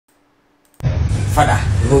father,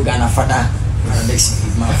 the whole Ghana father, Next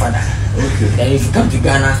is my father. Okay. Then if you come to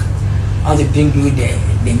Ghana, all the bring you the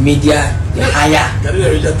media, the higher. Can you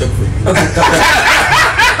arrange that talk for you? Okay,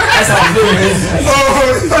 that's how I'm doing.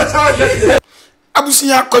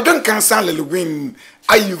 Abusinya Kodon Kansan Lilwin,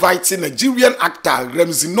 I invite Nigerian actor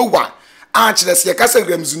Ramsey Nouah. Anchles Yakasa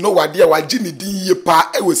Ramsey Nouah, dear, while Jimmy D.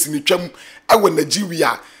 Pa, I was in the chum, I was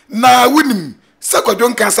Nigeria. Now, winning.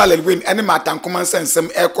 Kodon Kansan Lilwin, any Matan Kuman and some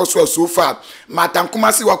air course so far. Matan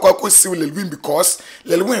Kumasi Wakako see Lilwin because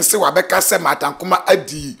Lilwin say Wabeka say Matan Kuma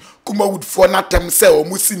Adi, Kuma would for Natam say or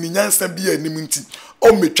Musi Nyansan be a Niminti,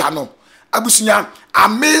 or me channel. Abusinya, I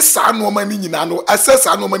may san woman in Yano, assess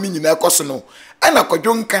a woman in Yakosono, and a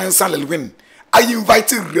Kodon Kansan Lilwin. I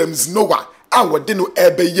invited Ramsey Nouah, I would dino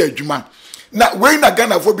ebe ye Juma. Now, when a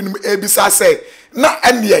Ghana for being Ebisa say, na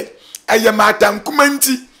and ye, I am Matan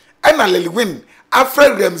Kumanti, and a Lilwin.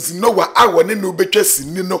 After Ramsey Nouah, I want no better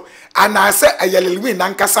sinino, and I say a Lilwin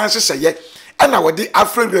and Cassanche, and I would the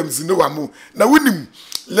after Ramsey Nouah mo. Now, winning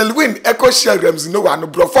Lilwin, echo share Ramsey Nouah, no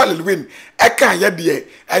profile Lilwin, Eka Yadie,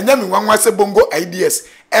 and Yamin one was a bongo ideas,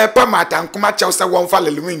 Epa Matan Kumachausa one for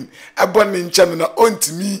Lilwin, a bonning chamina on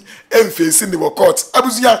to me, and facing the courts.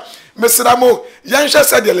 Abuzia, Mr. Amo, Yansha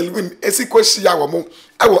said Lilwin, a sequence Yawamo,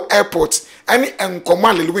 our airport. Any and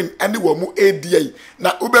command Lilwin and the woman ADA.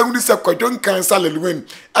 Now, Uber is a Kodon Kansan Lilwin.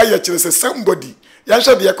 I actually say somebody.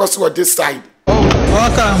 Yansha the Ecosu on this side. Oh,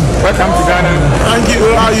 welcome. Welcome to Ghana. Thank you.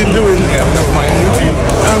 How are you doing? Yeah, that's my YouTube.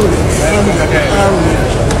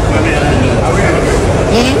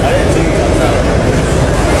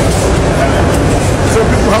 So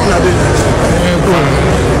people, how are they?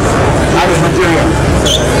 How is Nigeria?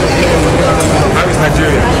 How is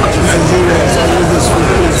Nigeria? Nigeria is always this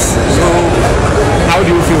place. So, how do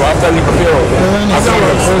you feel after you feel?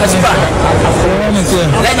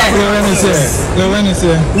 Lilwin is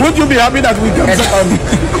here. Would you be happy that we come to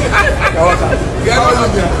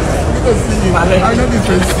I know the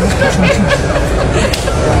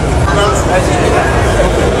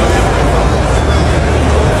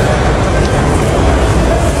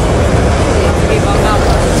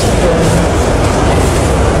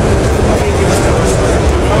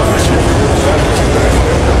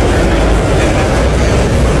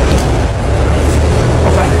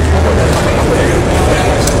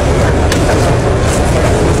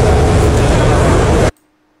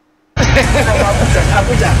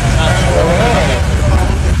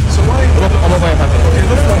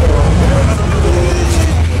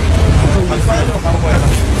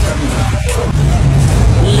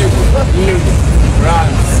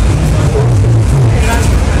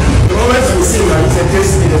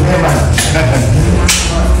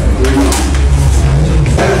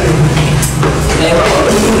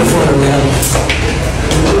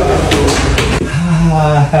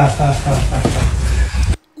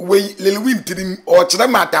We Lilwin Tidim or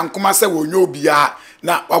Chadamata and Kumasa will no be now.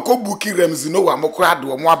 Wako Buki Ramsey Nouah Mokrad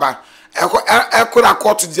or Mwaba. I could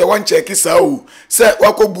accord to the one check is so. Say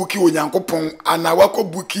Wako Buki with Yanko Pong and now Wako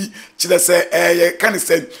Buki Chida say, can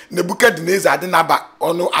say, Nebuka Denise at the Naba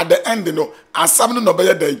or no at the end, no, and some no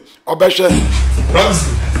better day or better.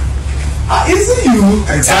 Ramsey. Is it you?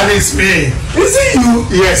 Exactly, it's me. Is it you?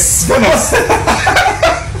 Yes.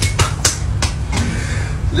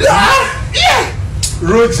 Yeah.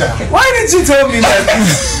 Roger. Why didn't you tell me that?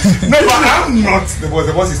 No, but I'm not the boss.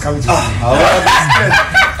 The boss is coming to me. I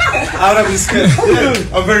would have been scared.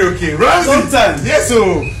 Yeah, I'm very okay. Ramsey. Sometimes. Yes,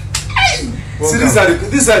 so. See, these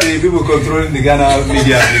are the people controlling the Ghana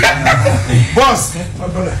media. Boss.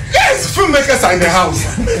 Yes, filmmakers are in the house.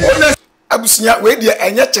 Abusinya, where the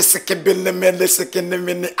Anya second the second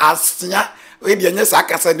minute Asia, where the Anya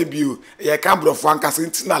Sakasa debut, a cambro Franca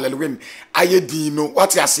Sentinel Lilwin. I dino,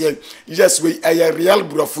 what you say, yes, we a real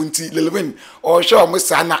brofunti Lilwin, or show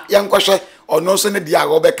Musana, young Quasha, or no son of the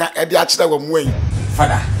Agobeka, and the Achita Wamway.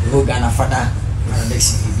 Father, the whole Ghana father,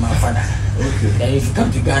 Next is my father. Okay. Then if you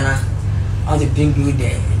come to Ghana, all the bring you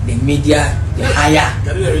the media, the higher.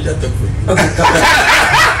 Can you arrange that talk for you?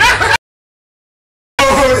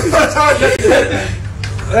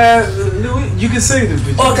 You can say it.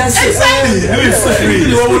 Oh, can say.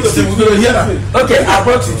 Okay, I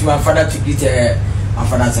brought you to my father to greet my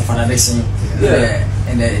father as a father lesson. Yeah.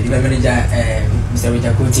 And the manager, Mr.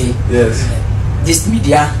 Richard Kote. Yes. This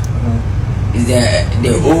media is the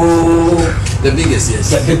biggest, yes.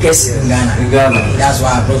 The biggest in Ghana. In Ghana. That's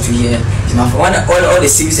why I brought you here. All the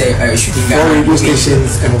series are shooting Ghana. 4 radio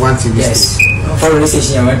stations and 1 TV yes. station. 4 radio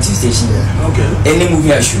stations and 1 TV station. Okay. Any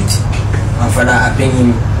movie I shoot, my father I bring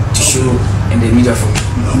him to show in the media for me.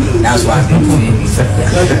 That's why I bring him.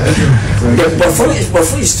 The portfolio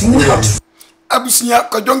is too hot. abusunya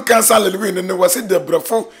kodon cancer Lilwin no was the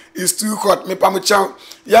brofo is too hot me pamucha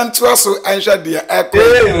yan to so answer the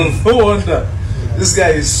hey, no wonder this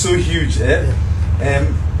guy is so huge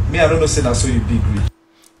me I don't know say na so you big rich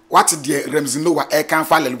what the Ramsey Nouah can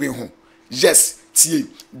fall Lilwin ho yes tie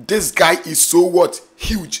this guy is so what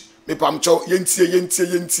huge me pamucha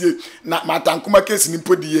yentie na matankuma case ni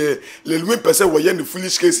podi Lilwin person we the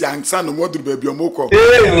foolish case yan san no moduru baby omoko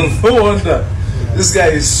hey, no wonder this guy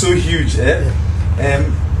is so huge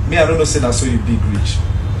me I don't know say na so you big rich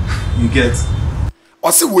you get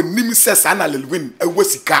or say when nim says ana Lilwin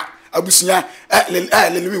ewosika abusunya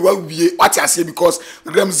Lilwin wa wie what you say because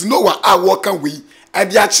Ramsey Nouah a work kan we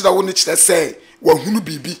and dia kira wo ne kira say wa hunu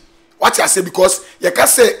bibi what you say because you can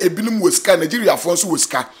say ebinum wosika Nigeria fo so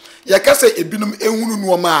wosika you can say ebinum ehunu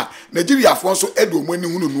nuoma Nigeria fo so edo mo ni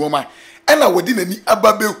hunu nuoma ena wodi nani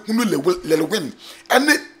ababe hunu Lilwin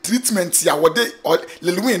ene treatment ya wode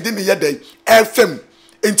Lilwin de ne yedai FM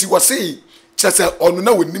enti wo say chese onu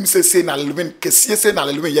na wonim say na Lilwin kesie say na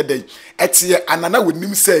Lilwin yedai etie anana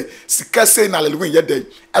wonim say sika say na Lilwin yedai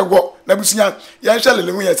ewo na busunya ya hwa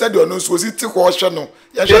Lilwin ya say de onu so si ti ko hwe no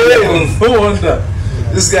ya hwa no wonder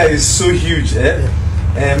this guy is so huge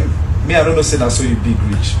me I don't know say na so you big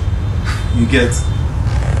rich you get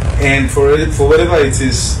and for whatever it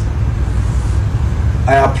is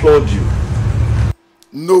I applaud you.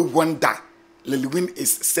 No wonder Lilwin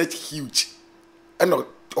is such huge. And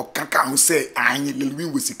okaka who say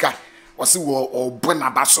Lilwin wosika wasi wo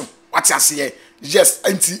bonabaso. What you say? Yes,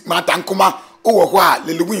 anti matankoma o ho a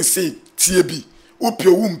Lilwin say tie bi.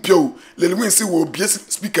 Opio wumpio Lilwin say wo bie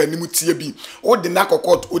speaker ni mu tie bi. O de na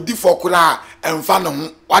kokot odi fokura emfa no ho.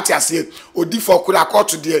 What you say? Odi fokura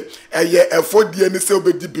court de eye efodie ni say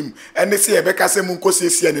obedi bim. Ene say e beka say munko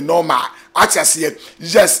siesie ni normal. What you say?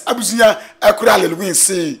 Yes, abusunya akura Lilwin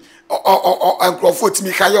say Encrofo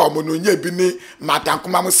timi kaye omono nya bi ni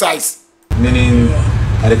matankoma mu size. Meaning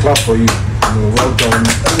I declare for you. Well done.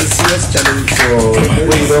 Serious challenge. So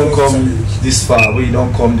when you don't come this far, when you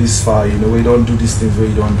don't come this far, you know, we don't do these things where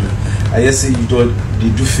you don't do. I just say you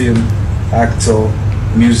do film, actor,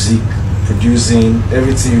 music, producing,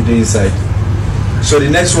 everything you do inside. So the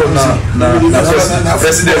next one now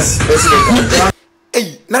president.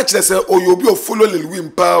 Hey, naturally say oyobi o follow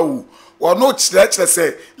Lilwin pa o. Or no church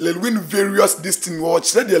say Lilwin various distinct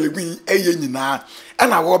words the Lilwin eye nyina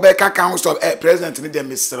and I go back council president ni dem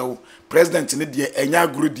Mr. President ni de enya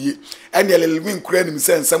agrodie and the Lilwin kura nim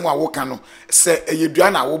say nsem a wo ka no say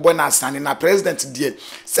eyedua na wo bo na asane na president de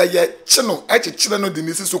say ye chi no echechire no de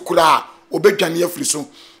nisi so kura obedwane afiri so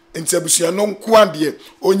enti abusua no nko ade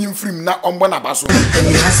onyim firim na ombo na baso. And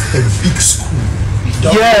he has a big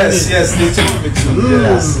school. Yes, they told me to.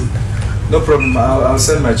 Yes. No problem, I'll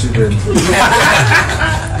send my children.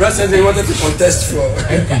 Brother said they wanted to contest for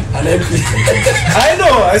an MP. I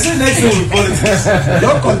know, I said next week with politics.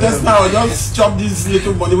 Don't contest now, just chop this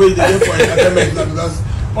little money where you did for entertainment because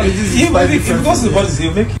politics is quite different. If he goes to the politics,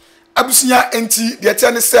 he'll make it. Abusunya enti the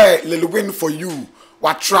attorney say Lilwin for you.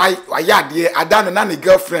 Wa try wa yade adano na ne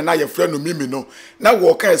girlfriend na your friend no mimi no na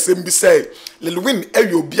wo kan asem bi say Lilwin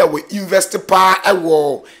ewe obi a we invest pa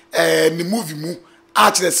ewo ni movie mu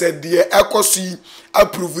actually said the ekosi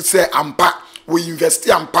approve say ampa we invest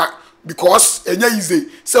ampa because enya easy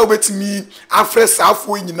say obetimi afresh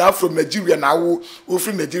afo nyina from Nigeria na wo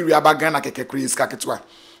from Nigeria ba Ghana keke craze kaketwa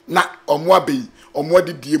na omo abai omo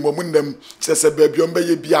de die mo munam chese ba bi omba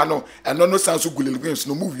ye bia no eno no sanso Lilwin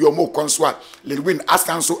no movie omo konso a Lilwin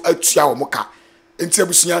asanso atua omo ka enti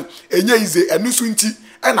abusunya enya easy enu so nti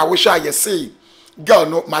e na wo hwa ye say girl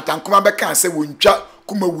no matankoma be kan say wontwa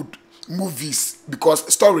Kumawood movies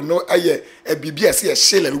because story no aye e bibia say e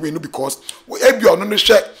share Lilwin no because ebi ono no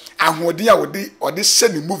hwe ahoden a odi hye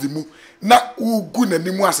ni movie mu na ugu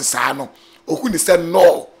nanimu asesa no oku ni say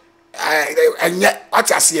no anya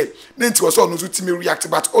atase na nti wo so no so timi react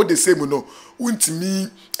but all the same no untimi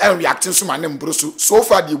reacting so manem bro so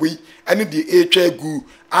far the way any the etwa gu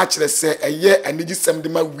a kire say eye anigi sem de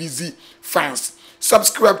ma Wheezy fans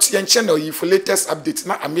subscribe to your channel for latest updates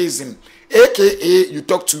na amazing aka you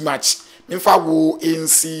talk too much. Mfa wo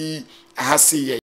nsi ahase